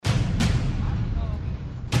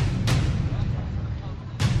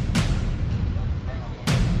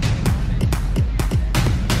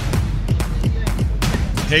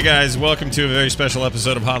Hey guys, welcome to a very special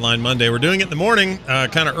episode of Hotline Monday. We're doing it in the morning,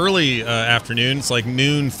 kind of early afternoon. It's like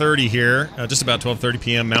noon 30 here, just about 12:30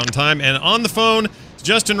 p.m. Mountain Time. And on the phone,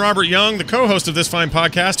 Justin Robert Young, the co-host of this fine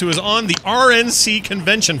podcast, who is on the RNC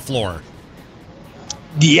convention floor.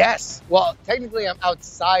 Yes. Well, technically, I'm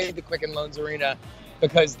outside the Quicken Loans Arena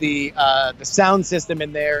because the sound system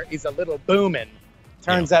in there is a little booming.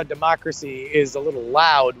 Turns out democracy is a little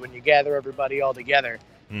loud when you gather everybody all together.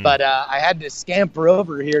 But I had to scamper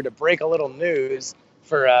over here to break a little news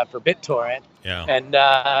for BitTorrent. Yeah.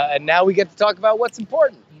 And now we get to talk about what's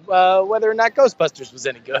important, whether or not Ghostbusters was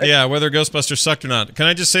any good. Yeah, whether Ghostbusters sucked or not. Can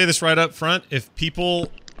I just say this right up front? If people,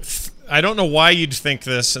 I don't know why you'd think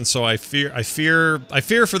this, and so I fear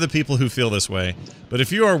for the people who feel this way. But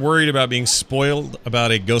if you are worried about being spoiled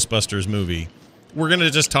about a Ghostbusters movie, we're going to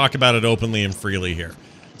just talk about it openly and freely here.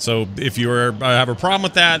 So if you have a problem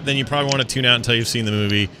with that, then you probably want to tune out until you've seen the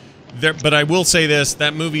movie. But I will say this,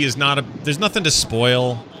 that movie is there's nothing to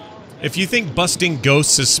spoil. If you think busting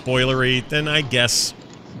ghosts is spoilery, then I guess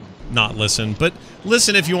not listen. But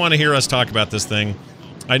listen if you want to hear us talk about this thing.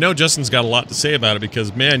 I know Justin's got a lot to say about it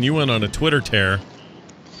because, man, you went on a Twitter tear.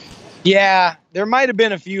 Yeah, there might have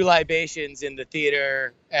been a few libations in the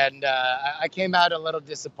theater, and I came out a little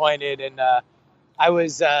disappointed, and I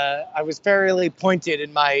was fairly pointed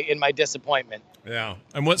in my disappointment. Yeah.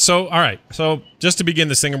 And all right. So just to begin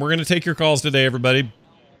this thing, and we're going to take your calls today, everybody,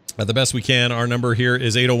 the best we can. Our number here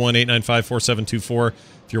is 801-895-4724.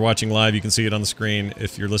 If you're watching live, you can see it on the screen.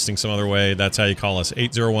 If you're listening some other way, that's how you call us,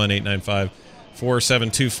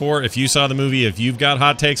 801-895-4724. If you saw the movie, if you've got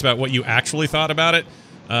hot takes about what you actually thought about it,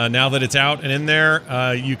 now that it's out and in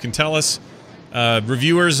there, you can tell us.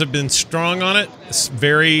 Reviewers have been strong on it. It's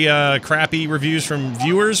very crappy reviews from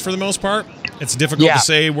viewers for the most part. It's difficult to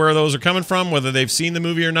say where those are coming from, whether they've seen the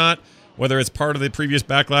movie or not, whether it's part of the previous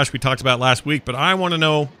backlash we talked about last week. But I want to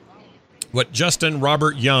know what Justin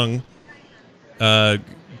Robert Young,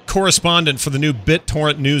 correspondent for the new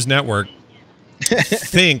BitTorrent News Network,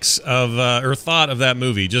 thinks of or thought of that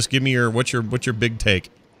movie. Just give me what's your big take?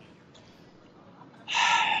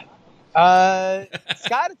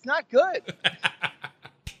 Scott, it's not good.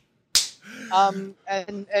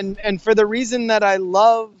 And for the reason that I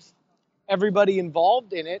love everybody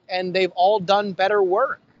involved in it, and they've all done better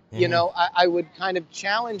work. Mm-hmm. You know, I would kind of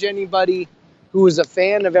challenge anybody who is a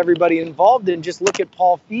fan of everybody involved and just look at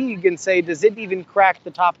Paul Feig and say, does it even crack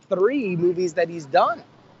the top 3 movies that he's done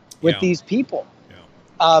with these people?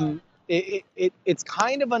 Yeah. It's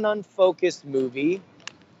kind of an unfocused movie.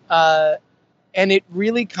 And it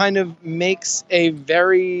really kind of makes a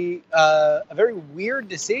very weird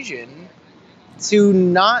decision to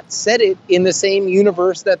not set it in the same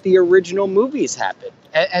universe that the original movies happened.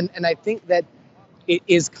 And I think that it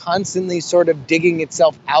is constantly sort of digging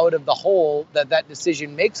itself out of the hole that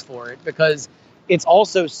decision makes for it, because it's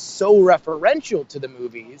also so referential to the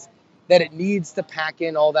movies that it needs to pack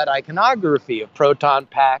in all that iconography of proton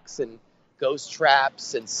packs and ghost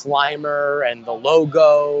traps and Slimer and the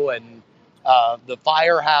logo and the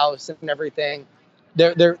firehouse and everything.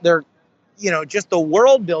 They're just the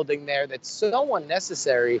world building there that's so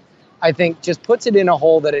unnecessary, I think just puts it in a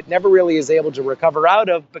hole that it never really is able to recover out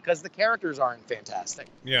of because the characters aren't fantastic.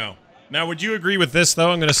 Yeah. Now, would you agree with this, though?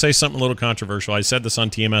 I'm going to say something a little controversial. I said this on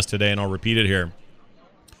TMS today, and I'll repeat it here.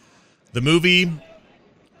 The movie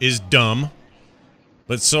is dumb,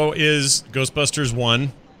 but so is Ghostbusters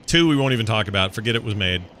 1. 2, we won't even talk about. Forget it was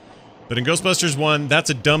made. But in Ghostbusters 1, that's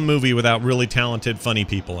a dumb movie without really talented, funny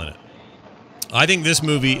people in it. I think this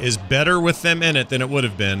movie is better with them in it than it would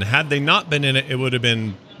have been. Had they not been in it, it would have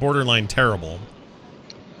been borderline terrible.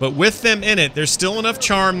 But with them in it, there's still enough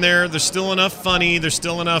charm there. There's still enough funny. There's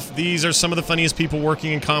still enough, these are some of the funniest people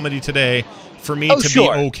working in comedy today for me to be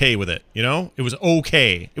okay with it. You know? It was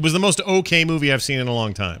okay. It was the most okay movie I've seen in a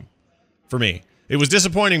long time for me. It was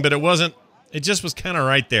disappointing, but it just was kind of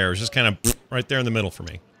right there. It was just kind of right there in the middle for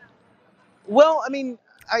me. Well, I mean,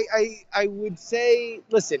 I would say,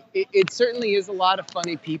 listen, it certainly is a lot of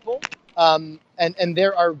funny people, and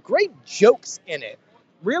there are great jokes in it.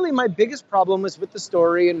 Really, my biggest problem is with the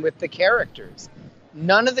story and with the characters.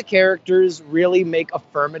 None of the characters really make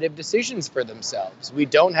affirmative decisions for themselves. We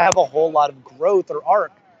don't have a whole lot of growth or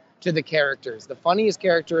arc to the characters. The funniest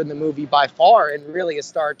character in the movie by far, and really a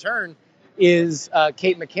star turn, is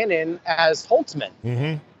Kate McKinnon as Holtzman.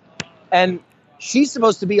 Mm-hmm. And she's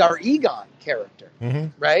supposed to be our Egon character,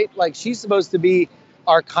 right? Like, she's supposed to be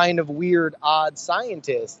our kind of weird, odd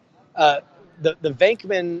scientist. The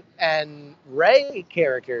Venkman and Ray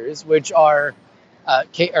characters, which are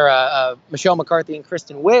Michelle McCarthy and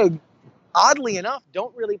Kristen Wiig, oddly enough,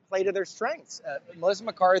 don't really play to their strengths. Melissa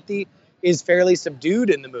McCarthy is fairly subdued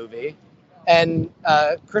in the movie. And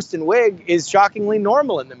Kristen Wiig is shockingly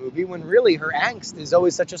normal in the movie when really her angst is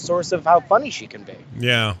always such a source of how funny she can be.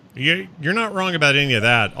 Yeah, you're not wrong about any of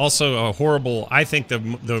that. Also, a horrible, I think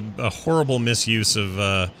a horrible misuse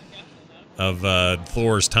of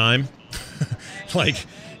Thor's time. Like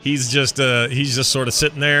he's just sort of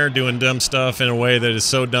sitting there doing dumb stuff in a way that is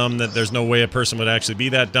so dumb that there's no way a person would actually be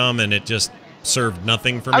that dumb, and it just served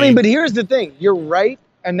nothing for me. I mean, but here's the thing: you're right.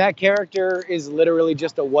 And that character is literally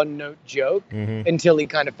just a one-note joke until he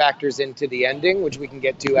kind of factors into the ending, which we can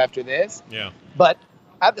get to after this. Yeah. But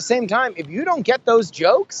at the same time, if you don't get those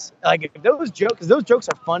jokes, like if those jokes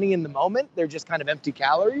are funny in the moment, they're just kind of empty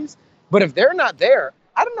calories. But if they're not there,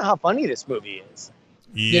 I don't know how funny this movie is.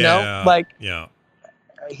 Yeah. You know, like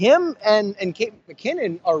him and Kate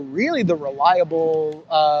McKinnon are really the reliable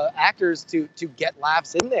actors to get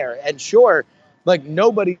laughs in there. And sure, like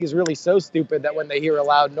nobody is really so stupid that when they hear a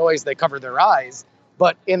loud noise, they cover their eyes.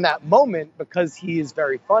 But in that moment, because he is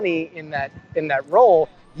very funny in that role,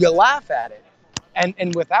 you laugh at it.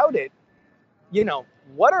 And without it, you know,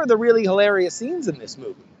 what are the really hilarious scenes in this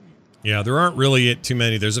movie? Yeah, there aren't really too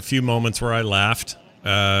many. There's a few moments where I laughed,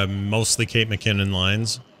 mostly Kate McKinnon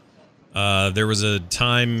lines. There was a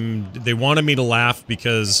time they wanted me to laugh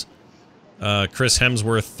because Chris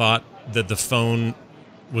Hemsworth thought that the phone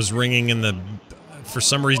was ringing for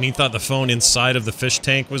some reason he thought the phone inside of the fish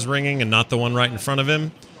tank was ringing and not the one right in front of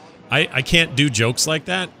him. I can't do jokes like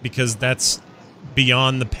that because that's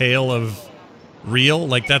beyond the pale of real.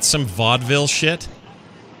 Like that's some vaudeville shit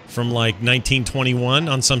from like 1921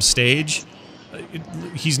 on some stage.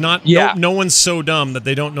 He's not. Yeah. No one's so dumb that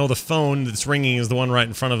they don't know the phone that's ringing is the one right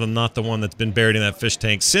in front of them, not the one that's been buried in that fish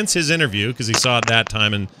tank since his interview, because he saw it that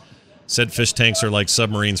time and said fish tanks are like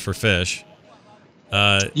submarines for fish.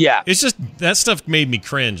 It's just that stuff made me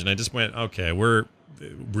cringe, and I just went, okay, we're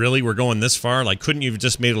going this far? Like, couldn't you have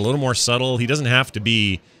just made it a little more subtle? He doesn't have to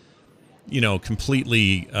be, you know,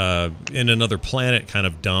 completely in another planet kind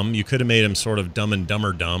of dumb. You could have made him sort of Dumb and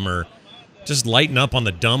Dumber dumb, or just lighten up on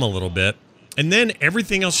the dumb a little bit. And then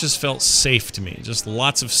everything else just felt safe to me. Just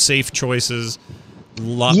lots of safe choices,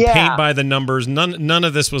 paint by the numbers. None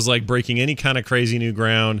of this was like breaking any kind of crazy new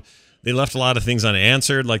ground. They left a lot of things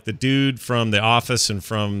unanswered, like the dude from The Office and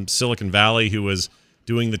from Silicon Valley who was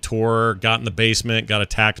doing the tour, got in the basement, got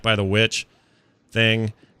attacked by the witch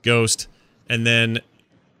ghost, and then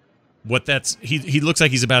he looks like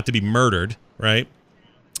he's about to be murdered, right?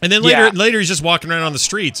 And then later he's just walking around on the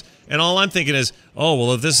streets, and all I'm thinking is, oh,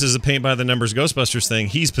 well, if this is a paint by the numbers Ghostbusters thing,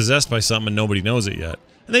 he's possessed by something and nobody knows it yet.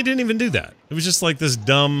 And they didn't even do that. It was just like this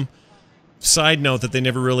dumb side note that they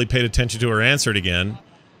never really paid attention to or answered again.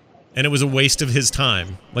 And it was a waste of his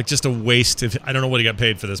time. Like, just a waste of... I don't know what he got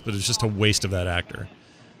paid for this, but it's just a waste of that actor.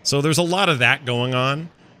 So there's a lot of that going on.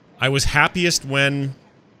 I was happiest when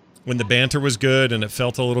the banter was good and it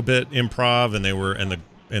felt a little bit improv,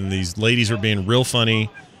 and these ladies were being real funny.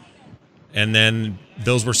 And then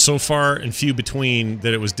those were so far and few between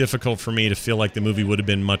that it was difficult for me to feel like the movie would have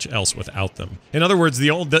been much else without them. In other words,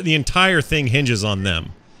 the entire thing hinges on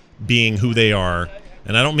them being who they are.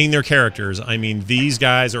 And I don't mean their characters. I mean, these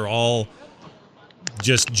guys are all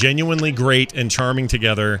just genuinely great and charming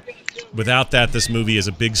together. Without that, this movie is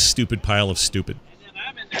a big, stupid pile of stupid.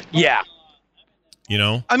 Yeah. You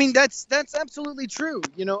know? I mean, that's absolutely true.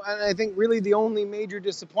 You know, and I think really the only major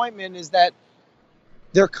disappointment is that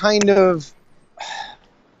they're kind of,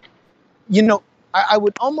 you know, I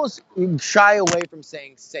would almost shy away from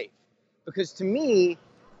saying safe. Because to me,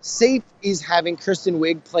 safe is having Kristen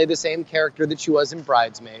Wiig play the same character that she was in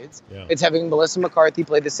Bridesmaids. Yeah. It's having Melissa McCarthy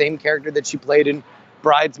play the same character that she played in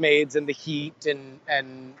Bridesmaids and The Heat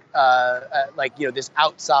and like, you know, this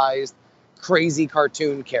outsized, crazy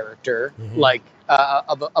cartoon character, like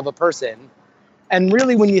of a person. And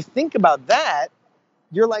really, when you think about that,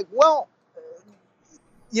 you're like, well,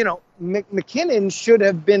 you know, McKinnon should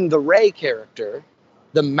have been the Ray character,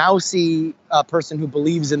 the mousy person who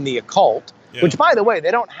believes in the occult. Yeah. Which, by the way,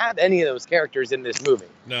 they don't have any of those characters in this movie.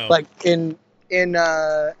 No. Like in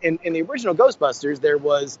the original Ghostbusters, there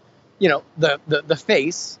was, you know, the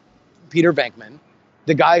face, Peter Venkman,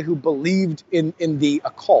 the guy who believed in the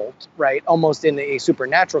occult, right, almost in a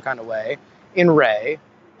supernatural kind of way, in Ray,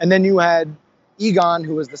 and then you had Egon,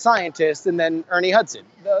 who was the scientist, and then Ernie Hudson,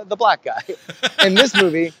 the black guy. In this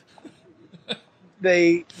movie,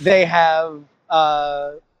 they have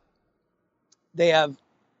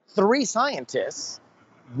three scientists,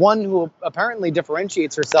 one who apparently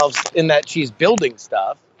differentiates herself in that she's building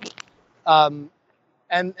stuff, and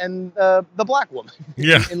the black woman,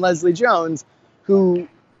 in Leslie Jones, who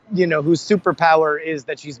whose superpower is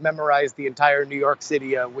that she's memorized the entire New York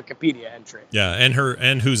City Wikipedia entry. Yeah,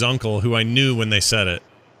 and whose uncle, who I knew when they said it,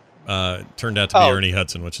 turned out to be Ernie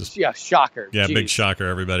Hudson, which is shocker. Yeah, Jeez. big shocker,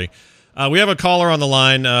 everybody. We have a caller on the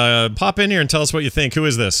line. Pop in here and tell us what you think. Who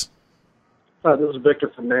is this? This is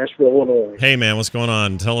Victor from Nashville, Illinois. Hey, man, what's going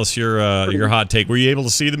on? Tell us your hot take. Were you able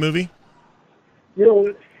to see the movie?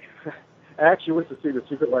 I actually went to see The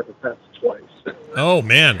Secret Life of Pets twice. Oh,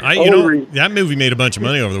 man. That movie made a bunch of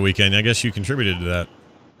money over the weekend. I guess you contributed to that.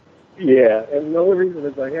 Yeah, and the only reason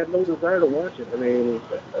is I had no desire to watch it. I mean,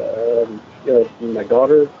 my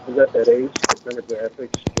daughter was at that age, the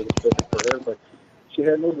demographics, it was perfect for her, but she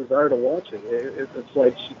had no desire to watch it.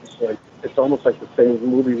 It's almost like the same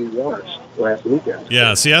movie we watched last weekend.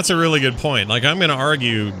 Yeah, see, that's a really good point. Like, I'm going to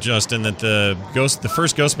argue, Justin, that the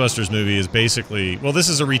first Ghostbusters movie is basically, well, this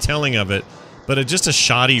is a retelling of it, but it's just a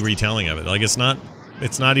shoddy retelling of it. Like, it's not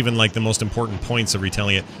even like the most important points of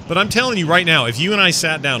retelling it. But I'm telling you right now, if you and I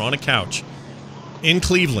sat down on a couch in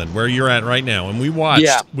Cleveland, where you're at right now, and we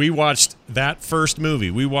watched that first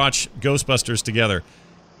movie, we watched Ghostbusters together,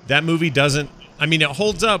 that movie doesn't, I mean, it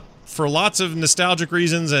holds up for lots of nostalgic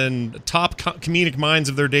reasons and top comedic minds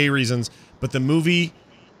of their day reasons, but the movie,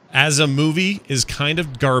 as a movie, is kind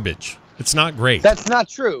of garbage. It's not great. That's not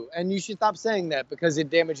true, and you should stop saying that because it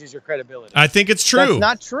damages your credibility. I think it's true. That's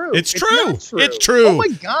not true. It's true. Not true. It's true. Oh my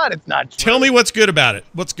God, it's not true. Tell me what's good about it.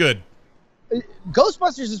 What's good?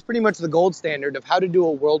 Ghostbusters is pretty much the gold standard of how to do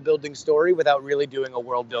a world-building story without really doing a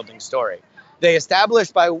world-building story. They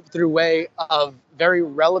established through way of very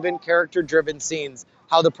relevant character-driven scenes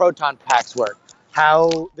how the proton packs work,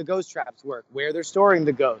 how the ghost traps work, where they're storing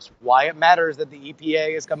the ghosts, why it matters that the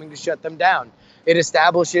EPA is coming to shut them down. It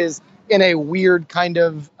establishes in a weird kind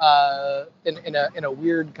of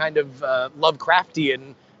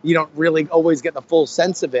Lovecraftian, you don't really always get the full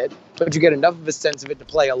sense of it, but you get enough of a sense of it to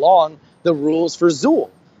play along the rules for Zool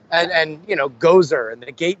and Gozer and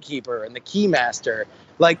the Gatekeeper and the Keymaster.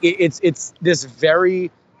 Like it's this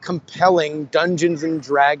very compelling Dungeons and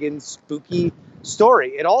Dragons spooky story.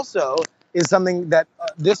 It also is something that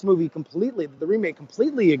this movie the remake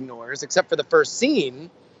completely ignores, except for the first scene,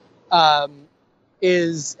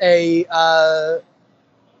 is a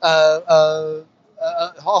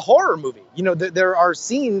horror movie. There are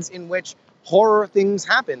scenes in which horror things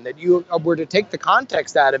happen that you were to take the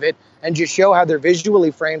context out of it and just show how they're visually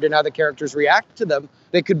framed and how the characters react to them.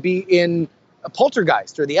 They could be in a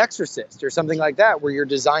Poltergeist or The Exorcist or something like that, where you're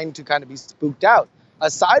designed to kind of be spooked out.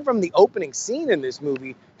 Aside from the opening scene in this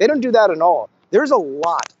movie, they don't do that at all. There's a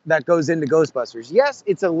lot that goes into Ghostbusters. Yes,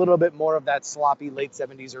 it's a little bit more of that sloppy late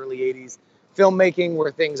 70s, early 80s filmmaking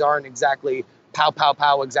where things aren't exactly pow, pow,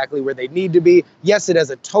 pow, exactly where they need to be. Yes, it has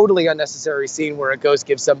a totally unnecessary scene where a ghost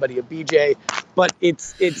gives somebody a BJ, but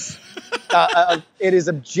it is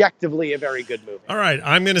objectively a very good movie. All right,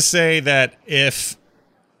 I'm going to say that if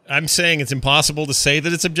I'm saying it's impossible to say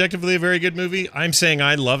that it's objectively a very good movie, I'm saying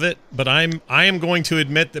I love it, but I am going to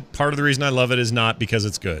admit that part of the reason I love it is not because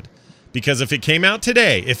it's good. Because if it came out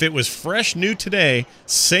today, if it was fresh, new today,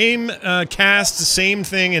 same cast, same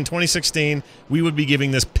thing in 2016, we would be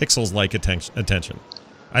giving this Pixels-like attention.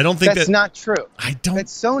 I don't think that's not true. I don't.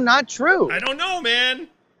 That's so not true. I don't know, man.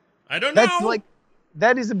 I don't know.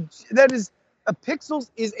 That is Pixels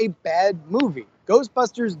is a bad movie.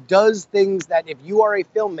 Ghostbusters does things that if you are a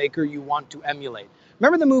filmmaker, you want to emulate.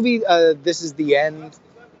 Remember the movie This Is the End?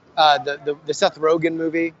 The Seth Rogen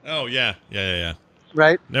movie? Oh, yeah.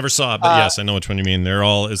 Right? Never saw it, but yes, I know which one you mean.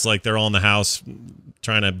 It's like they're all in the house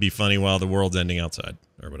trying to be funny while the world's ending outside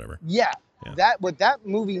or whatever. Yeah. What that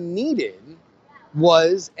movie needed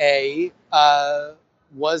was just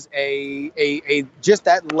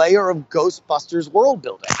that layer of Ghostbusters world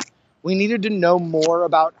building. We needed to know more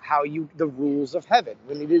about the rules of heaven.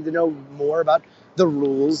 We needed to know more about the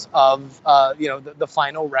rules of the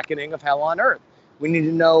final reckoning of hell on earth. We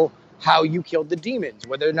needed to know how you killed the demons,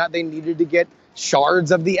 whether or not they needed to get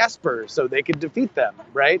shards of the Esper so they could defeat them,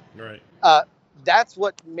 right? Right. That's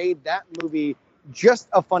what made that movie just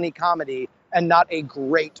a funny comedy and not a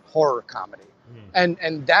great horror comedy.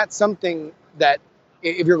 And that's something that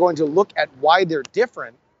if you're going to look at why they're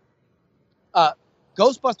different,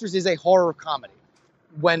 Ghostbusters is a horror comedy.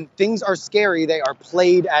 When things are scary, they are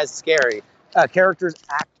played as scary. Characters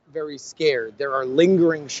act very scared. There are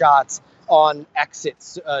lingering shots on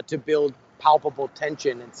exits to build palpable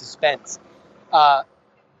tension and suspense. The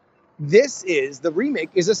remake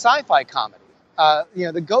is a sci-fi comedy.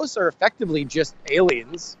 The ghosts are effectively just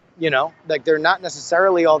aliens, like they're not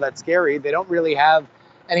necessarily all that scary. They don't really have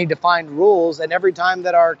any defined rules. And every time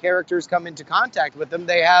that our characters come into contact with them,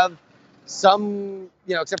 they have some,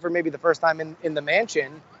 except for maybe the first time in the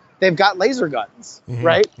mansion, they've got laser guns, Mhm,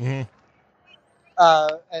 right? mhm.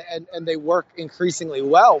 And they work increasingly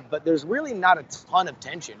well, but there's really not a ton of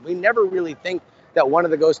tension. We never really think that one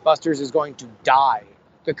of the Ghostbusters is going to die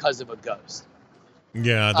because of a ghost.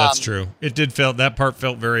 Yeah, that's true. It did feel that part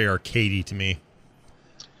felt very arcadey to me.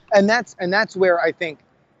 And that's where I think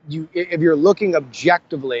if you're looking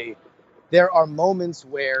objectively, there are moments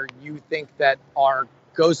where you think that our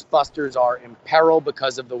Ghostbusters are in peril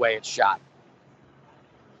because of the way it's shot.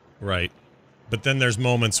 Right. But then there's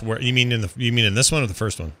moments where you mean in this one or the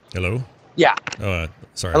first one? Hello? Yeah.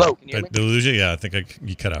 Sorry. Hello, can you hear me? Did I lose you? Yeah, I think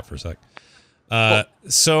you cut out for a sec. Cool.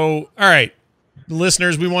 So, all right,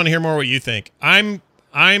 listeners, we want to hear more what you think. I mean,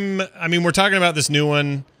 we're talking about this new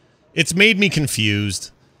one. It's made me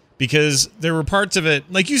confused because there were parts of it,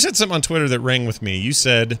 like you said something on Twitter that rang with me. You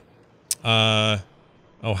said, how'd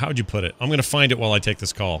you put it? I'm going to find it while I take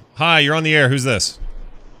this call. Hi, you're on the air. Who's this?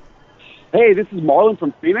 Hey, this is Marlon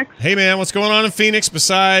from Phoenix. Hey, man, what's going on in Phoenix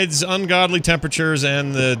besides ungodly temperatures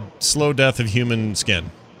and the slow death of human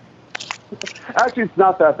skin? Actually, it's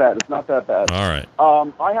not that bad. It's not that bad. All right.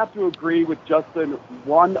 I have to agree with Justin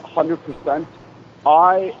 100%.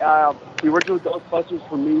 The original Ghostbusters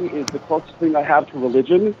for me is the closest thing I have to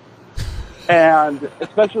religion. And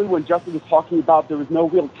especially when Justin was talking about there was no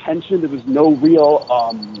real tension, there was no real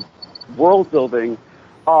world building.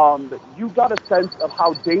 You got a sense of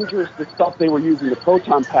how dangerous the stuff they were using, the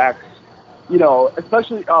proton packs,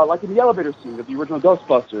 especially like in the elevator scene of the original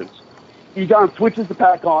Ghostbusters. Egon switches the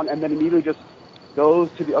pack on and then immediately just goes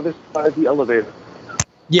to the other side of the elevator.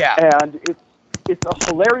 Yeah. And it's a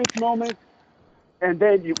hilarious moment. And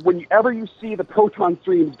then whenever you see the proton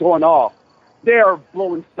streams going off, they're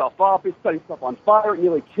blowing stuff up, it's setting stuff on fire, it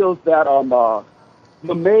nearly kills that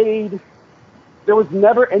the maid. There was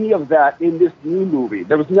never any of that in this new movie.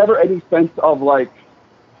 There was never any sense of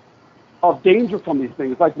danger from these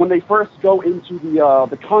things. Like when they first go into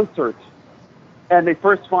the concert and they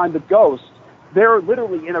first find the ghost, they're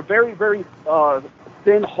literally in a very, very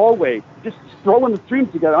thin hallway, just throwing the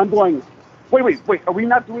streams together. I'm going, wait, are we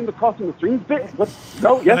not doing the crossing the streams bit?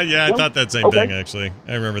 No, yes. Yeah, no? I thought that same thing, actually.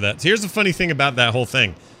 I remember that. So here's the funny thing about that whole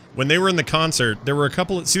thing. When they were in the concert, there were a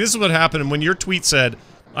couple of... See, this is what happened. And when your tweet said,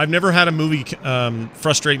 I've never had a movie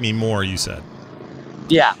frustrate me more, you said.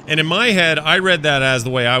 Yeah. And in my head, I read that as the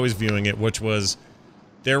way I was viewing it, which was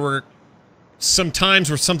there were some times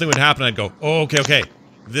where something would happen, I'd go, oh, okay.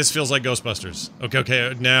 This feels like Ghostbusters.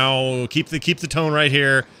 Okay. Now keep the tone right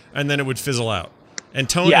here, and then it would fizzle out.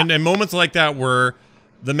 And and moments like that were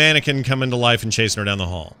the mannequin coming to life and chasing her down the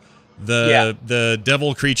hall. The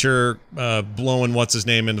devil creature blowing what's his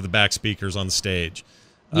name into the back speakers on the stage.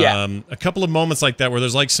 A couple of moments like that where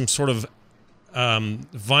there's like some sort of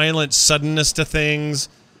violent suddenness to things.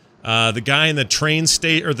 The guy in the train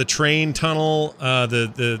the train tunnel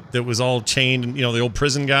that was all chained, the old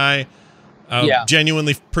prison guy.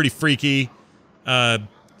 Genuinely pretty freaky.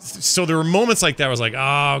 So there were moments like that. I was like,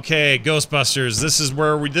 okay, Ghostbusters. This is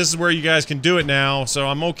where you guys can do it now. So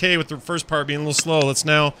I'm okay with the first part being a little slow. Let's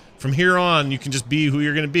now, from here on, you can just be who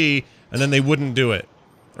you're going to be. And then they wouldn't do it,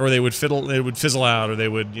 or they would fizzle out, or they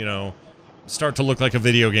would, start to look like a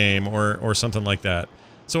video game or something like that.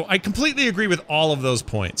 So I completely agree with all of those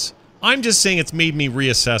points. I'm just saying it's made me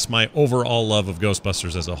reassess my overall love of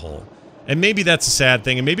Ghostbusters as a whole. And maybe that's a sad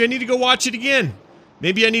thing, and maybe I need to go watch it again.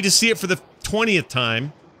 Maybe I need to see it for the 20th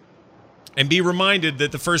time and be reminded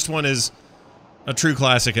that the first one is a true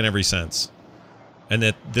classic in every sense, and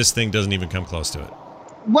that this thing doesn't even come close to it.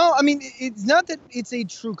 Well, I mean, it's not that it's a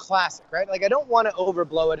true classic, right? Like, I don't want to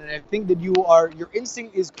overblow it, and I think that your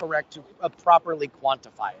instinct is correct to properly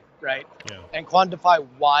quantify it, right? Yeah. And quantify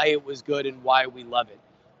why it was good and why we love it.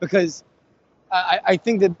 Because I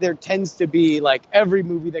think that there tends to be, like, every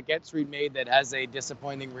movie that gets remade that has a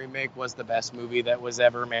disappointing remake was the best movie that was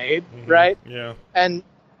ever made, right? Yeah. And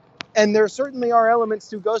there certainly are elements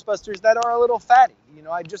to Ghostbusters that are a little fatty.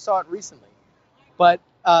 I just saw it recently. But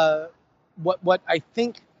what I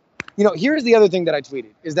think, here's the other thing that I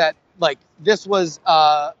tweeted, is that, like, this was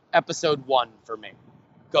episode 1 for me,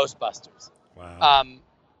 Ghostbusters. Wow.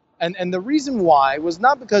 And the reason why was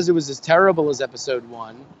not because it was as terrible as episode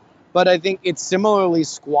 1, but I think it similarly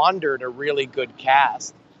squandered a really good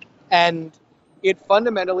cast. And it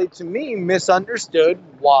fundamentally, to me, misunderstood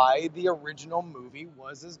why the original movie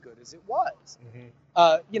was as good as it was.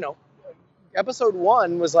 Mm-hmm. Episode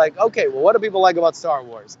 1 was like, okay, well, what do people like about Star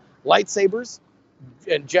Wars? Lightsabers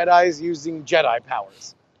and Jedis using Jedi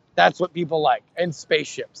powers. That's what people like. And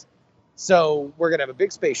spaceships. So we're going to have a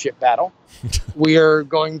big spaceship battle. We are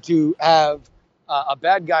going to have a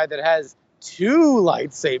bad guy that has 2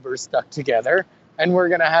 lightsabers stuck together. And we're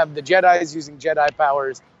going to have the Jedis using Jedi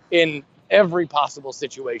powers in every possible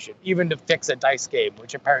situation, even to fix a dice game,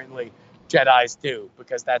 which apparently Jedis do,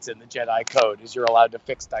 because that's in the Jedi code, is you're allowed to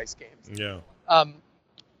fix dice games. Yeah.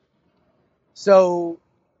 So,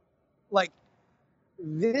 like,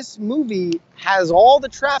 this movie has all the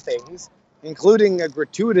trappings, including a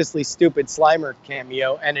gratuitously stupid Slimer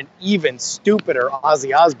cameo and an even stupider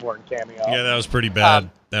Ozzy Osbourne cameo. Yeah, that was pretty bad.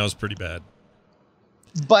 That was pretty bad.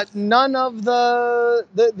 But none of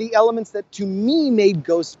the elements that, to me, made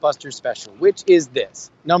Ghostbusters special, which is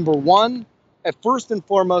this. Number one, first and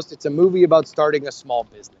foremost, it's a movie about starting a small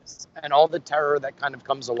business and all the terror that kind of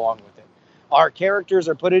comes along with it. Our characters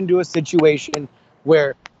are put into a situation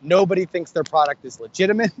where nobody thinks their product is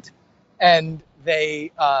legitimate, and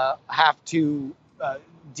they have to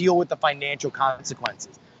deal with the financial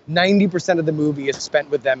consequences. 90% of the movie is spent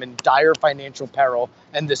with them in dire financial peril,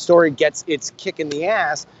 and the story gets its kick in the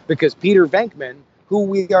ass because Peter Venkman, who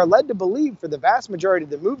we are led to believe for the vast majority of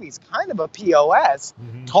the movie is kind of a POS,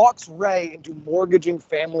 talks Ray into mortgaging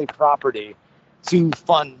family property to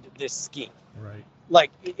fund this scheme. Right.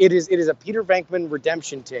 Like, it is a Peter Venkman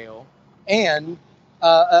redemption tale, and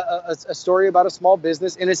a story about a small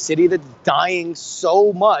business in a city that's dying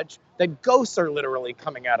so much that ghosts are literally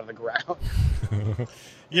coming out of the ground.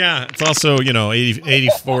 Yeah, it's also,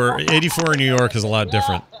 84 in New York is a lot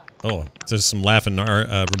different. Oh, there's some laughing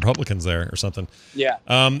Republicans there or something. Yeah.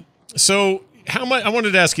 So how much? I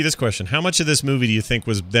wanted to ask you this question: how much of this movie do you think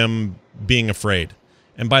was them being afraid?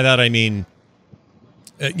 And by that I mean,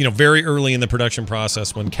 very early in the production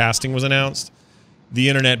process when casting was announced, the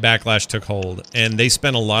internet backlash took hold, and they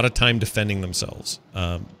spent a lot of time defending themselves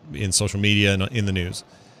in social media and in the news,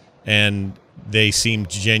 and they seemed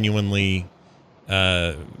genuinely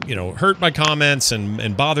hurt by comments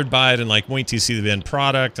and bothered by it, and like, wait till you see the end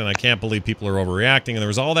product, and I can't believe people are overreacting, and there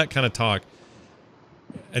was all that kind of talk.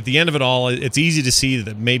 At the end of it all, it's easy to see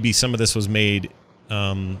that maybe some of this was made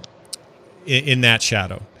in that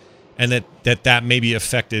shadow, and that maybe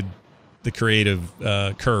affected the creative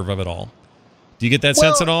curve of it all. Do you get that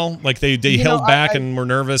sense at all? Like they held back and were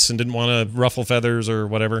nervous and didn't want to ruffle feathers or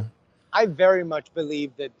whatever? I very much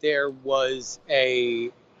believe that there was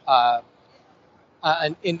an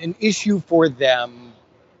issue for them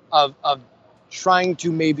of trying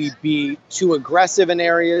to maybe be too aggressive in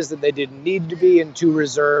areas that they didn't need to be and too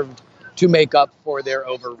reserved to make up for their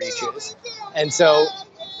overreaches. And so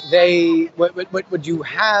what you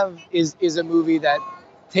have is a movie that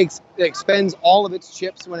expends all of its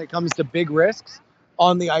chips when it comes to big risks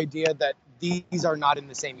on the idea that these are not in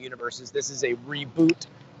the same universes. This is a reboot,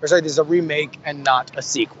 this is a remake and not a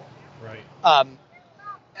sequel. Right.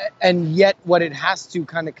 And yet what it has to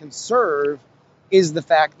kind of conserve is the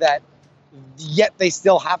fact that yet they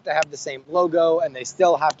still have to have the same logo, and they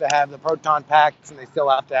still have to have the proton packs, and they still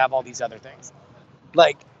have to have all these other things.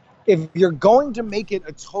 Like, if you're going to make it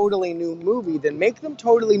a totally new movie, then make them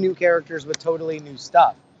totally new characters with totally new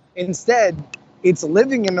stuff. Instead, it's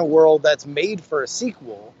living in a world that's made for a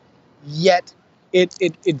sequel, yet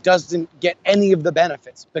it doesn't get any of the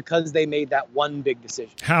benefits because they made that one big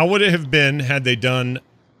decision. How would it have been had they done...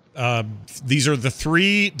 these are the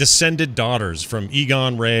three descended daughters from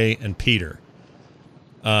Egon, Ray, and Peter.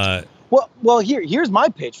 Well, here's my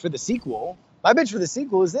pitch for the sequel. My pitch for the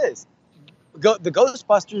sequel is this. The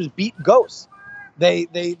Ghostbusters beat ghosts.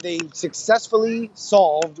 They successfully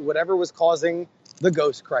solved whatever was causing the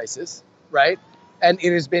ghost crisis, right? And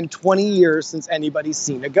it has been 20 years since anybody's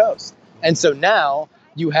seen a ghost. And so now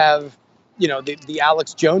you have, the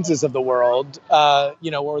Alex Joneses of the world, or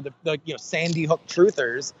the Sandy Hook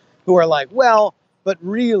truthers who are like, well, but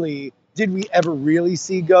really, did we ever really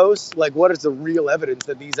see ghosts? Like, what is the real evidence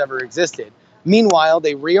that these ever existed? Meanwhile,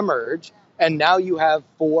 they reemerge, and now you have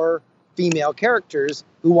 4 female characters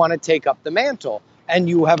who want to take up the mantle. And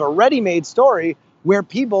you have a ready-made story where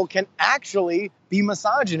people can actually be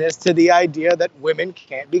misogynist to the idea that women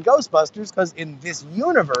can't be Ghostbusters because in this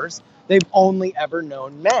universe, they've only ever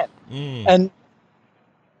known men. And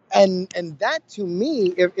that, to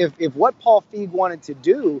me, if what Paul Feig wanted to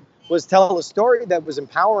do was tell a story that was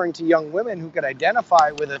empowering to young women who could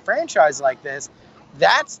identify with a franchise like this,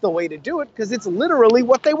 that's the way to do it, because it's literally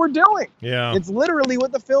what they were doing. Yeah. It's literally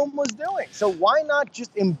what the film was doing. So why not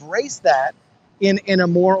just embrace that in a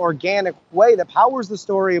more organic way that powers the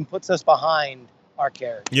story and puts us behind our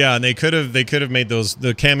characters? Yeah, and they could have made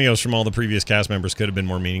the cameos from all the previous cast members could have been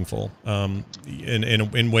more meaningful,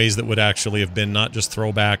 in ways that would actually have been not just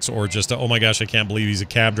throwbacks or just oh my gosh, I can't believe he's a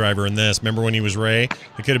cab driver in this. Remember when he was Ray?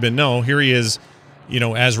 It could have been no, here he is,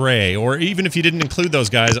 as Ray. Or even if you didn't include those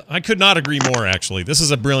guys, I could not agree more. Actually, this is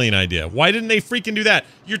a brilliant idea. Why didn't they freaking do that?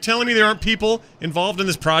 You're telling me there aren't people involved in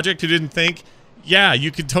this project who didn't think, yeah,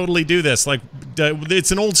 you could totally do this. Like,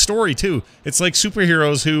 it's an old story too. It's like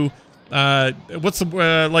superheroes who, what's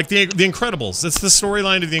the like the Incredibles? It's the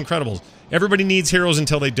storyline of the Incredibles. Everybody needs heroes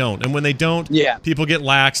until they don't, and when they don't, people get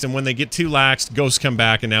laxed, and when they get too laxed, ghosts come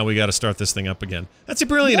back, and now we got to start this thing up again. That's a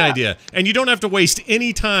brilliant idea, and you don't have to waste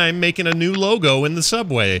any time making a new logo in the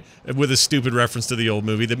subway with a stupid reference to the old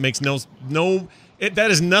movie that makes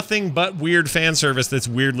that is nothing but weird fan service that's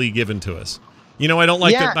weirdly given to us. You know, I don't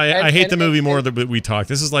like that. I hate the movie more that we talked.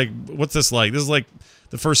 This is like, what's this like? This is like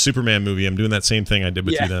the first Superman movie. I'm doing that same thing I did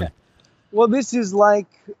with you then. Well, this is like,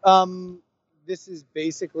 this is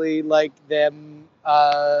basically like them.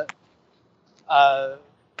 I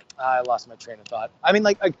lost my train of thought. I mean,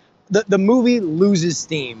 like the movie loses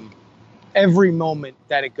steam every moment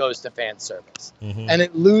that it goes to fan service, and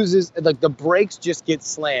it loses, like, the brakes just get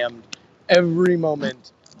slammed every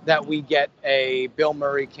moment that we get a Bill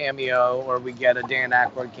Murray cameo or we get a Dan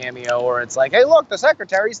Aykroyd cameo, or it's like, hey, look, the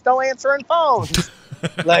secretary's still answering phones,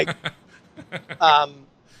 like,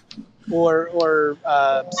 or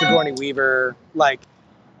Sigourney Weaver, like,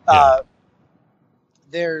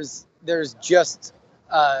 there's just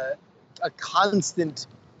a constant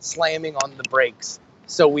slamming on the brakes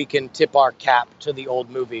so we can tip our cap to the old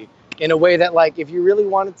movie in a way that, like, if you really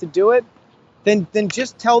wanted to do it, then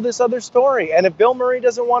just tell this other story. And if Bill Murray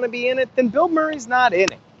doesn't want to be in it, then Bill Murray's not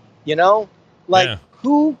in it. You know? Like,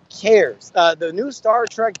 who cares? The new Star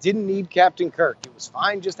Trek didn't need Captain Kirk. It was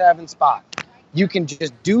fine just having Spock. You can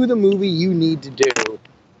just do the movie you need to do,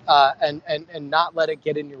 and not let it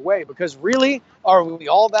get in your way. Because really, are we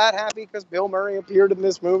all that happy because Bill Murray appeared in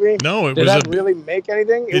this movie? No, did that really make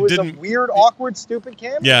anything? It was a weird, awkward, stupid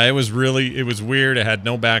cameo. Yeah, it was weird. It had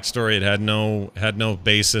no backstory. It had no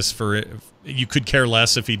basis for it. You could care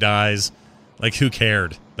less if he dies. Like, who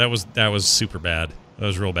cared? That was super bad. That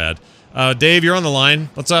was real bad. Dave, you're on the line.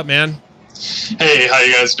 What's up, man? Hey, how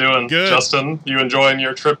you guys doing? Good. Justin, you enjoying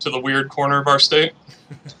your trip to the weird corner of our state?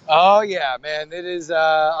 Oh yeah, man! It is.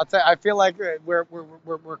 I'll tell you, I feel like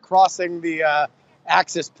we're crossing the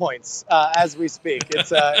access points as we speak.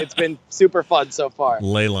 It's been super fun so far.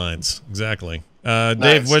 Ley lines, exactly.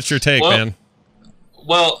 Dave, what's your take, man?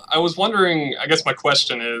 Well, I was wondering, I guess my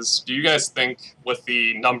question is, do you guys think with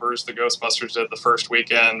the numbers the Ghostbusters did the first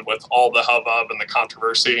weekend, with all the hubbub and the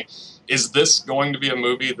controversy, is this going to be a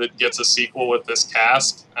movie that gets a sequel with this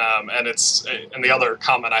cast? And the other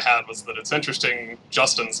comment I had was that it's interesting,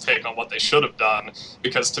 Justin's take on what they should have done,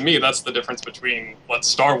 because to me that's the difference between what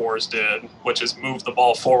Star Wars did, which is move the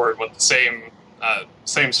ball forward with the same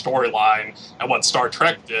storyline, and what Star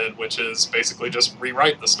Trek did, which is basically just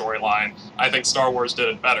rewrite the storyline. I think Star Wars did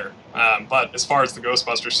it better. But as far as the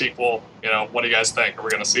Ghostbusters sequel, what do you guys think? Are we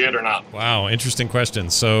going to see it or not? Wow, interesting question.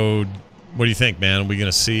 So, what do you think, man? Are we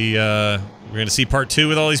going to see? We're going to see part 2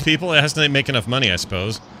 with all these people? It has to make enough money, I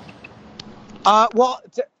suppose. Well,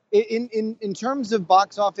 in terms of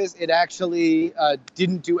box office, it actually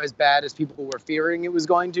didn't do as bad as people were fearing it was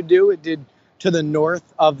going to do. It did to the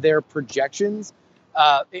north of their projections.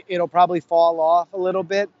 It'll probably fall off a little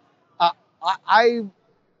bit.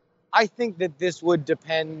 I think that this would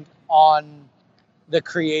depend on the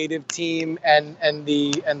creative team and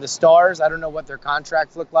the stars. I don't know what their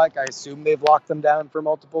contracts look like. I assume they've locked them down for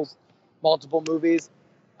multiple movies.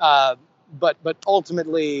 But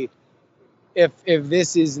ultimately, if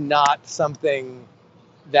this is not something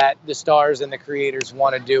that the stars and the creators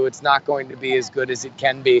want to do, it's not going to be as good as it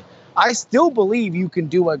can be. I still believe you can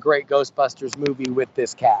do a great Ghostbusters movie with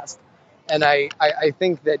this cast. And I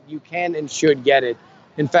think that you can and should get it.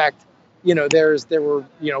 In fact, there were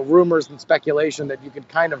rumors and speculation that you could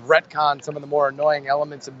kind of retcon some of the more annoying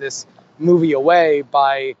elements of this movie away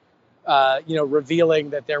by,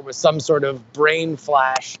 revealing that there was some sort of brain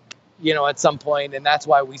flash, at some point. And that's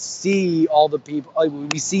why we see all the people,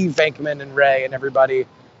 we see Venkman and Ray and everybody,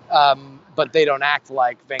 but they don't act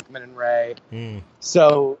like Venkman and Ray.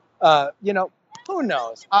 So, who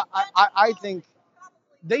knows? I think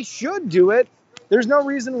they should do it. There's no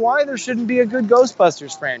reason why there shouldn't be a good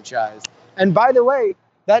Ghostbusters franchise. And by the way,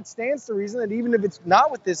 that stands to reason that even if it's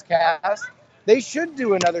not with this cast, they should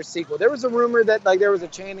do another sequel. There was a rumor that there was a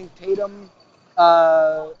Channing Tatum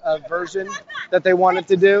version that they wanted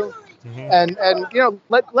to do. And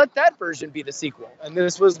let that version be the sequel. And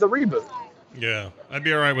this was the reboot. Yeah, I'd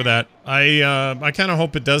be all right with that. I kind of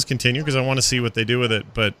hope it does continue because I want to see what they do with it.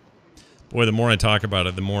 But boy, the more I talk about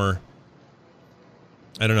it, the more,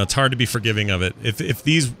 I don't know, it's hard to be forgiving of it.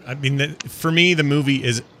 For me, the movie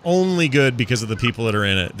is only good because of the people that are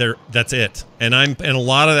in it. That's it. And a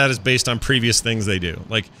lot of that is based on previous things they do.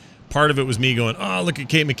 Like, part of it was me going, oh, look at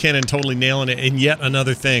Kate McKinnon totally nailing it. And yet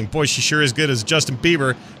another thing, boy, she's sure as good as Justin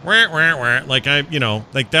Bieber.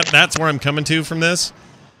 Like that's where I'm coming to from this.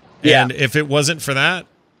 Yeah. And if it wasn't for that,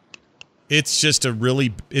 it's just really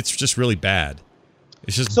bad.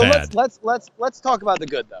 It's just bad. Let's talk about the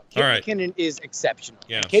good though. Kate All right. McKinnon is exceptional.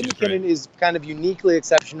 Yeah, Kate she's McKinnon great. is kind of uniquely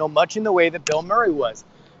exceptional, much in the way that Bill Murray was.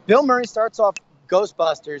 Bill Murray starts off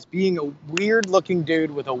Ghostbusters being a weird-looking dude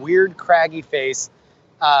with a weird, craggy face,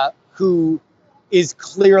 who is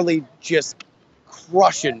clearly just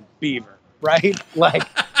crushing Beaver, right? Like,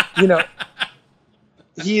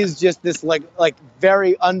 he is just this like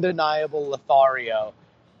very undeniable Lothario.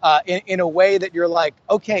 In a way that you're like,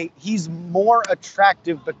 okay, he's more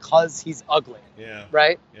attractive because he's ugly. Yeah.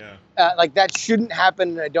 Right? Yeah. Like that shouldn't happen,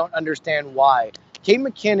 and I don't understand why. Kate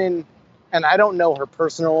McKinnon, and I don't know her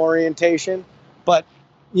personal orientation, but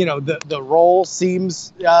the role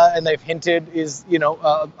seems, and they've hinted, is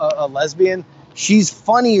a lesbian. She's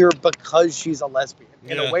funnier because she's a lesbian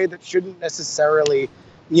in a way that shouldn't necessarily,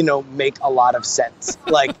 make a lot of sense.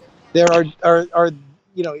 Like there are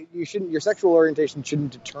your sexual orientation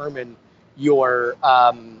shouldn't determine your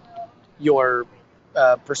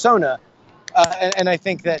persona. And I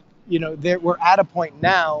think that, we're at a point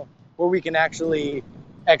now where we can actually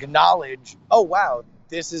acknowledge, oh, wow,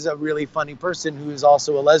 this is a really funny person who is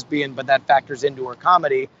also a lesbian, but that factors into her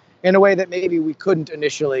comedy in a way that maybe we couldn't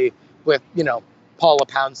initially with, Paula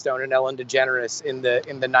Poundstone and Ellen DeGeneres in the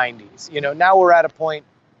 90s. Now we're at a point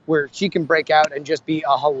where she can break out and just be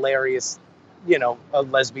a hilarious, a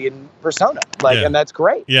lesbian persona, and that's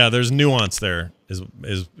great. Yeah, there's nuance there,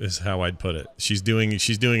 is how I'd put it. She's doing a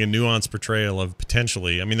nuanced portrayal of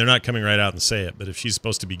potentially. I mean, they're not coming right out and say it, but if she's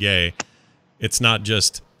supposed to be gay, it's not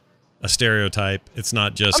just a stereotype. It's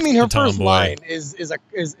not just. I mean, her a tomboy. first line is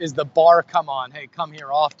the bar come on, hey, come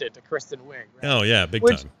here often to Kristen Wiig. Right? Oh yeah, big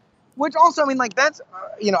time. Which also, I mean, like that's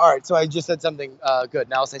all right. So I just said something good.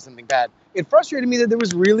 Now I'll say something bad. It frustrated me that there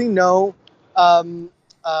was really no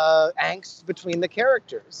angst between the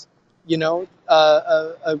characters. Kate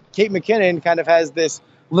McKinnon kind of has this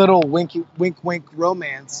little wink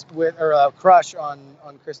romance or a crush on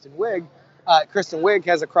Kristen Wiig. Kristen Wiig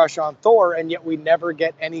has a crush on Thor, and yet we never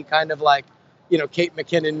get any kind of Kate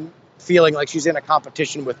McKinnon feeling like she's in a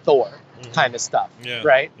competition with Thor kind of stuff. Yeah.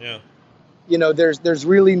 Right. Yeah. There's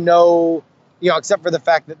really no, except for the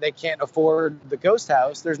fact that they can't afford the ghost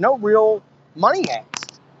house. There's no real money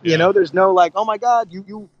angst. There's no like, oh my God,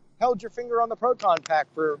 you held your finger on the proton pack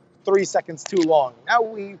for 3 seconds too long. Now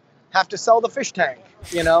we have to sell the fish tank.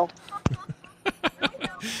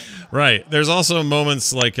 Right. There's also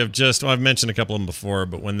moments like I've mentioned a couple of them before,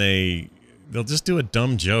 but when they'll just do a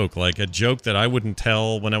dumb joke, like a joke that I wouldn't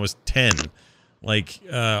tell when I was 10. Like,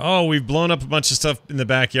 we've blown up a bunch of stuff in the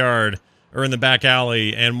backyard or in the back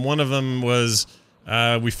alley, and one of them was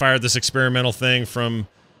we fired this experimental thing from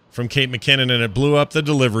Kate McKinnon, and it blew up the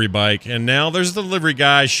delivery bike, and now there's the delivery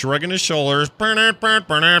guy shrugging his shoulders.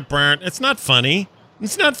 It's not funny.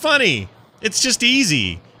 It's not funny. It's just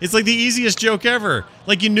easy. It's like the easiest joke ever.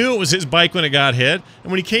 Like, you knew it was his bike when it got hit,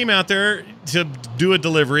 and when he came out there to do a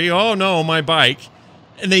delivery, oh no, my bike,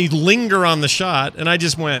 and they linger on the shot, and I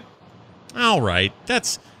just went, all right,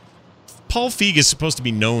 that's... Paul Feig is supposed to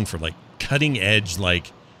be known for, like, cutting edge,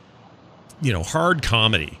 like, hard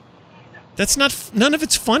comedy. That's not... None of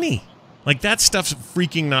it's funny. Like, that stuff's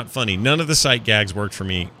freaking not funny. None of the sight gags worked for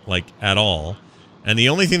me, like, at all. And the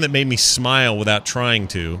only thing that made me smile without trying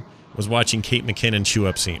to was watching Kate McKinnon chew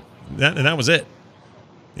up scene. That was it.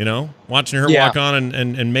 Watching her walk on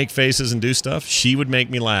and make faces and do stuff, she would make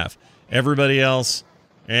me laugh. Everybody else,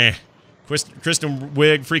 Kristen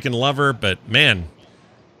Wiig, freaking love her, but man,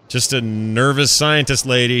 just a nervous scientist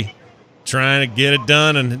lady trying to get it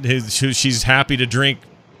done, and she's happy to drink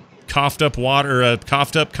coughed up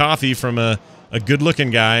coffee from a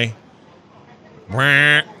good-looking guy.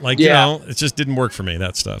 It just didn't work for me,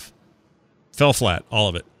 that stuff. Fell flat, all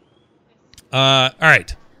of it. All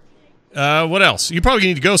right. What else? You probably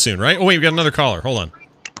need to go soon, right? Oh, wait, we got another caller. Hold on.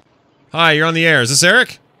 Hi, you're on the air. Is this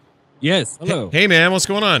Eric? Yes, hello. Hey, man, what's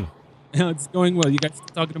going on? It's going well. You guys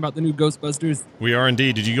talking about the new Ghostbusters? We are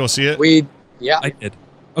indeed. Did you go see it? I did.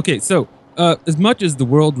 Okay, so as much as the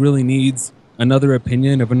world really needs another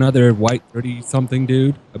opinion of another white 30-something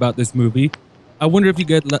dude about this movie, I wonder if you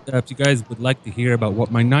guys would like to hear about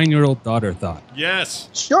what my 9-year-old daughter thought. Yes.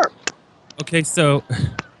 Sure. Okay, so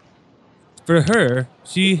for her,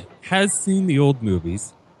 she has seen the old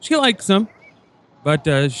movies. She likes them,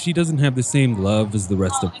 but she doesn't have the same love as the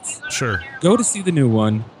rest of us. Sure. Go to see the new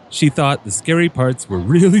one. She thought the scary parts were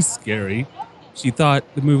really scary. She thought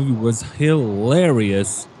the movie was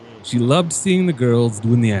hilarious. She loved seeing the girls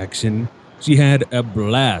doing the action. She had a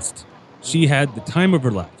blast. She had the time of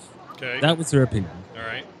her life. Okay. That was her opinion. All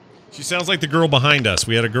right. She sounds like the girl behind us.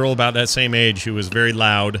 We had a girl about that same age who was very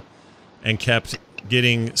loud and kept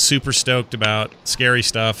getting super stoked about scary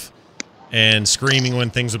stuff and screaming when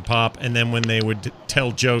things would pop. And then when they would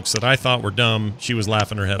tell jokes that I thought were dumb, she was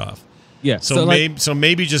laughing her head off. Yeah. So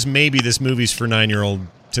maybe just maybe this movie's for 9-year-old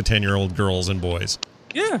to 10-year-old girls and boys.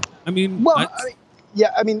 Yeah. I mean, Well,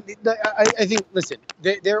 I think, listen,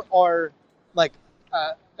 there are, like,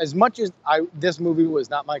 as much as this movie was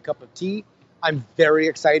not my cup of tea, I'm very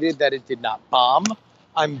excited that it did not bomb.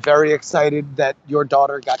 I'm very excited that your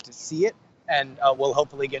daughter got to see it and will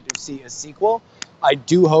hopefully get to see a sequel. I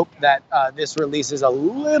do hope that this releases a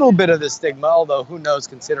little bit of the stigma, although who knows,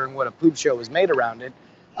 considering what a poop show was made around it,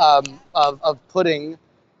 of putting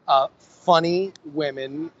funny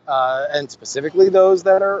women, and specifically those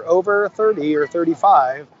that are over 30 or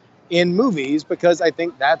 35, in movies, because I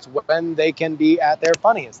think that's when they can be at their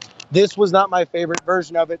funniest. This was not my favorite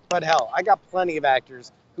version of it, but hell, I got plenty of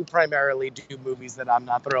actors who primarily do movies that I'm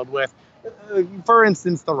not thrilled with. For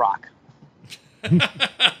instance, The Rock.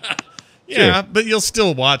 Yeah, but you'll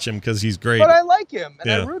still watch him because he's great. But I like him, and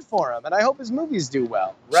Yeah. I root for him, and I hope his movies do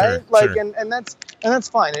well, right? Sure. And that's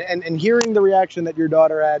fine. And hearing the reaction that your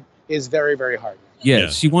daughter had is very, very hard. yeah,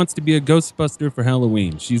 she wants to be a Ghostbuster for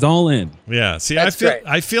Halloween. She's all in. Yeah. See, That's great.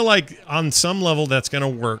 I feel like on some level that's going to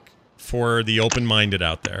work for the open-minded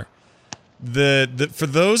out there. For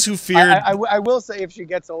those who feared, I will say, if she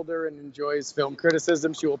gets older and enjoys film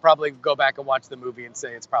criticism, she will probably go back and watch the movie and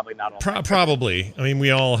say it's probably not all. probably. I mean,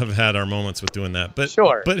 we all have had our moments with doing that. But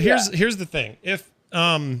Sure, But here's the thing. If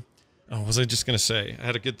what was I just going to say? I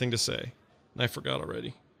had a good thing to say, and I forgot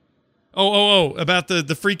already. About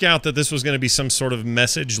the freak out that this was going to be some sort of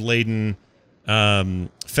message-laden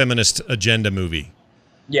feminist agenda movie.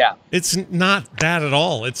 Yeah. It's not that at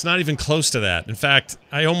all. It's not even close to that. In fact,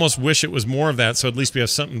 I almost wish it was more of that, so at least we have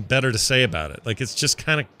something better to say about it. Like, it's just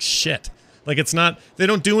kind of shit. Like, it's not, they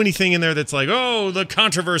don't do anything in there that's like, oh, the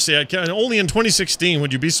controversy. Only in 2016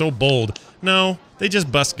 would you be so bold. No, they just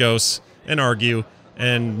bust ghosts and argue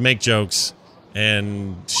and make jokes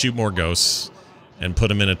and shoot more ghosts and put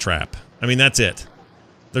them in a trap. I mean, that's it.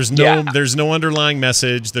 There's no underlying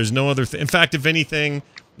message. There's no other in fact, if anything,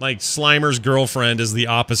 like, Slimer's girlfriend is the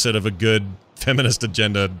opposite of a good feminist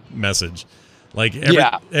agenda message. Like,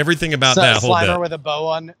 everything about that whole Slimer bit. with a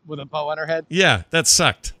bow on her head. Yeah, that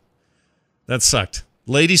sucked.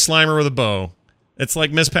 Lady Slimer with a bow. It's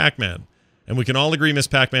like Miss Pac-Man. And we can all agree Miss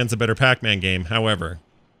Pac-Man's a better Pac-Man game. However,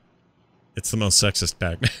 it's the most sexist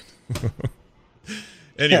Pac-Man.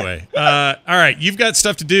 Anyway, all right, you've got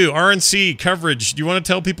stuff to do. RNC coverage. Do you want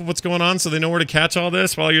to tell people what's going on so they know where to catch all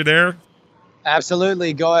this while you're there?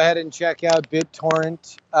 Absolutely. Go ahead and check out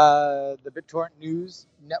BitTorrent, the BitTorrent News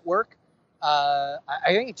Network. I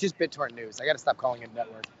think it's just BitTorrent News. I got to stop calling it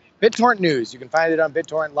network. BitTorrent News. You can find it on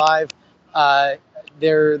BitTorrent Live.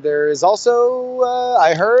 There is also,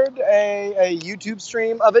 I heard, a YouTube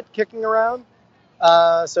stream of it kicking around.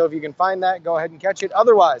 So if you can find that, go ahead and catch it.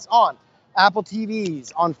 Otherwise, on Apple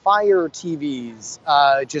TVs, on Fire TVs,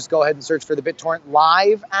 just go ahead and search for the BitTorrent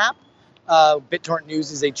Live app. BitTorrent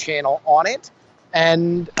News is a channel on it,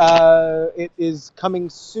 and it is coming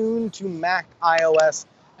soon to Mac, iOS,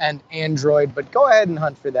 and Android. But go ahead and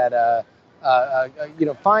hunt for that.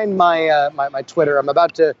 Find my Twitter. I'm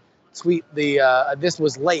about to tweet this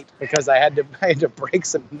was late because I had to break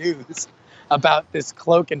some news about this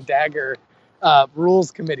Cloak and Dagger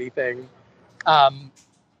rules committee thing.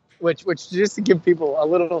 Which just to give people a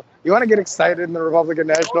little, you want to get excited in the Republican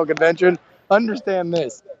National Convention? Understand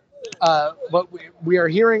this. But we are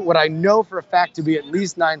hearing what I know for a fact to be at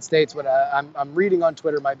least 9 states. What I'm reading on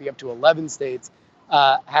Twitter might be up to 11 states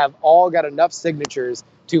have all got enough signatures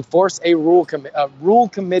to force a rule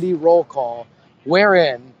committee roll call,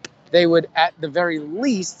 wherein they would at the very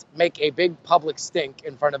least make a big public stink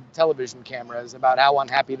in front of television cameras about how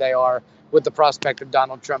unhappy they are with the prospect of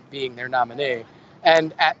Donald Trump being their nominee,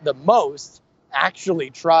 and at the most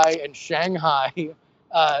actually try and Shanghai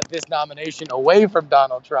this nomination away from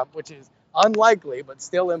Donald Trump, which is unlikely, but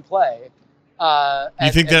still in play.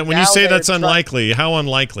 You think that when you say that's unlikely, how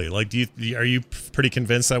unlikely? Like, are you pretty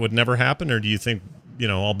convinced that would never happen, or do you think,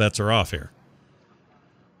 all bets are off here?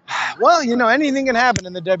 Well, anything can happen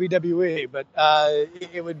in the WWE, but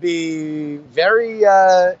it would be very,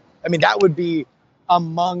 that would be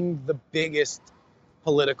among the biggest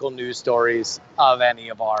political news stories of any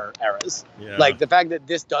of our eras. Yeah. Like, the fact that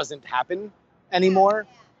this doesn't happen anymore,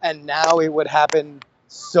 and now it would happen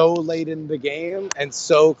so late in the game and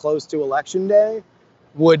so close to election day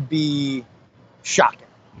would be shocking.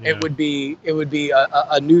 Yeah. It would be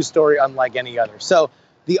a news story unlike any other. So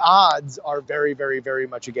the odds are very, very, very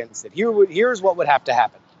much against it. Here's what would have to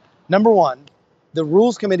happen. Number one, the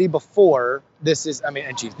rules committee before this is,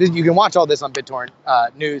 you can watch all this on BitTorrent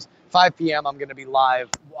News. 5 p.m. I'm going to be live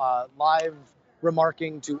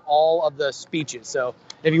remarking to all of the speeches. So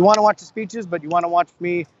if you want to watch the speeches, but you want to watch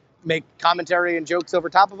me make commentary and jokes over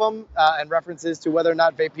top of them and references to whether or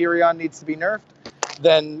not Vaporeon needs to be nerfed,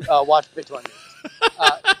 then watch BitTorrent News.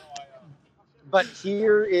 But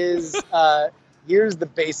here's the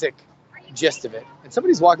basic gist of it. And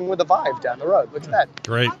somebody's walking with a Vive down the road. Look at that.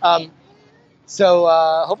 Great. So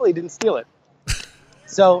hopefully he didn't steal it.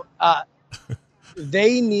 So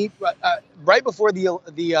they need right before the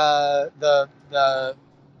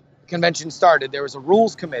convention started, there was a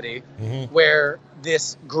rules committee where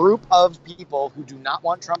this group of people who do not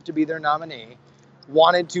want Trump to be their nominee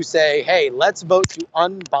wanted to say, hey, let's vote to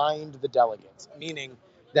unbind the delegates, meaning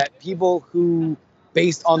that people who,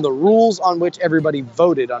 based on the rules on which everybody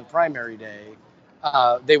voted on primary day,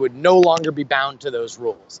 they would no longer be bound to those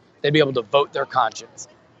rules. They'd be able to vote their conscience.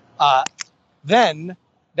 Then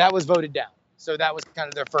that was voted down. So that was kind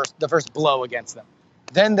of the first blow against them.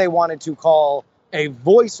 Then they wanted to call a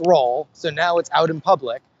voice roll. So now it's out in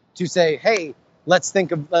public to say, hey, let's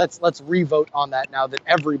revote on that now that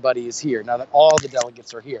everybody is here, now that all the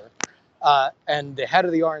delegates are here. And the head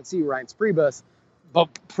of the RNC, Reince Priebus,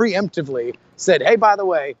 preemptively said, hey, by the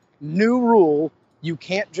way, new rule, you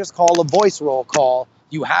can't just call a voice roll call.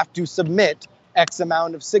 You have to submit X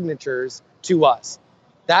amount of signatures to us.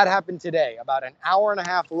 That happened today. About an hour and a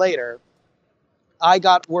half later, I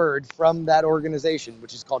got word from that organization,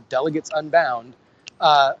 which is called Delegates Unbound,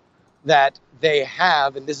 that they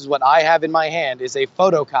have, and this is what I have in my hand, is a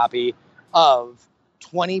photocopy of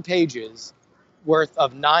 20 pages worth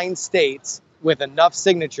of 9 states with enough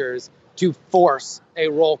signatures to force a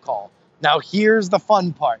roll call. Now, here's the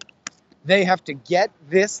fun part. They have to get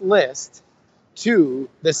this list to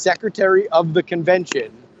the secretary of the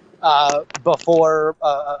convention before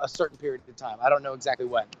a certain period of time. I don't know exactly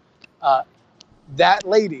when. That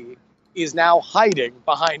lady is now hiding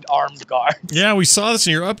behind armed guards. Yeah, we saw this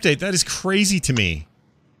in your update. That is crazy to me.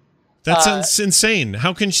 That's insane.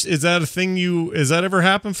 How can is that a thing has that ever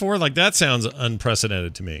happened before? Like, that sounds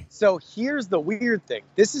unprecedented to me. So here's the weird thing.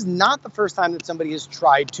 This is not the first time that somebody has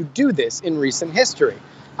tried to do this in recent history.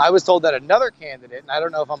 I was told that another candidate, and I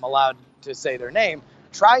don't know if I'm allowed to say their name,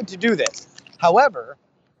 tried to do this. However,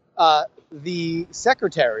 the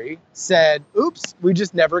secretary said, oops, we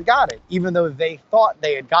just never got it, even though they thought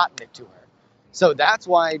they had gotten it to her. So that's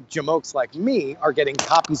why jamokes like me are getting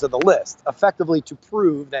copies of the list, effectively to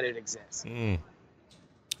prove that it exists.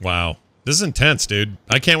 Wow. This is intense, dude.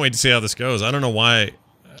 I can't wait to see how this goes. I don't know why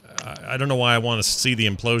I want to see the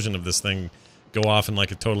implosion of this thing go off in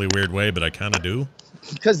like a totally weird way, but I kind of do.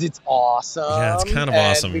 Because it's awesome. Yeah, it's kind of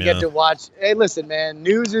awesome. We get to watch. Hey, listen, man.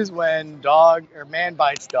 News is when man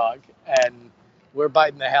bites dog, and we're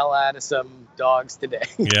biting the hell out of some dogs today.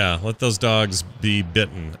 Yeah, let those dogs be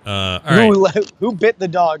bitten. All right. Who bit the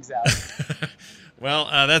dogs out? Well,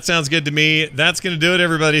 that sounds good to me. That's going to do it,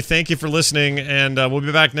 everybody. Thank you for listening, and we'll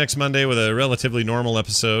be back next Monday with a relatively normal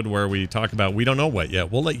episode where we talk about we don't know what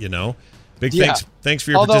yet. We'll let you know. Big thanks for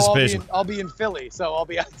your participation. I'll be in Philly, so I'll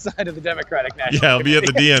be outside of the Democratic National I'll be at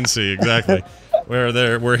the DNC, exactly.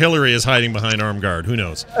 where Hillary is hiding behind armed guard. Who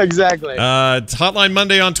knows? Exactly. It's Hotline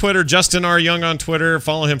Monday on Twitter. Justin R. Young on Twitter.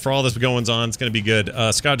 Follow him for all this goings on. It's going to be good.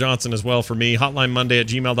 Scott Johnson as well for me.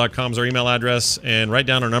 HotlineMonday@gmail.com is our email address. And write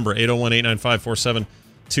down our number,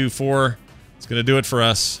 801-895-4724. It's going to do it for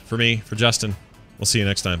us, for me, for Justin. We'll see you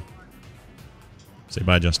next time. Say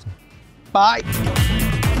bye, Justin. Bye.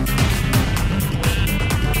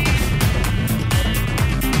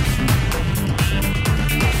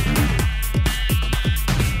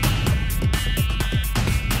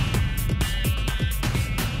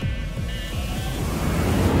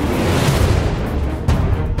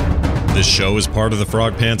 This show is part of the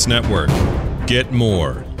Frog Pants Network. Get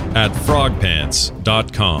more at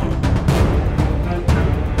frogpants.com.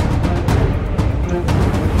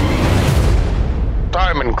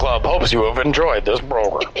 Diamond Club hopes you have enjoyed this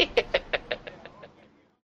program.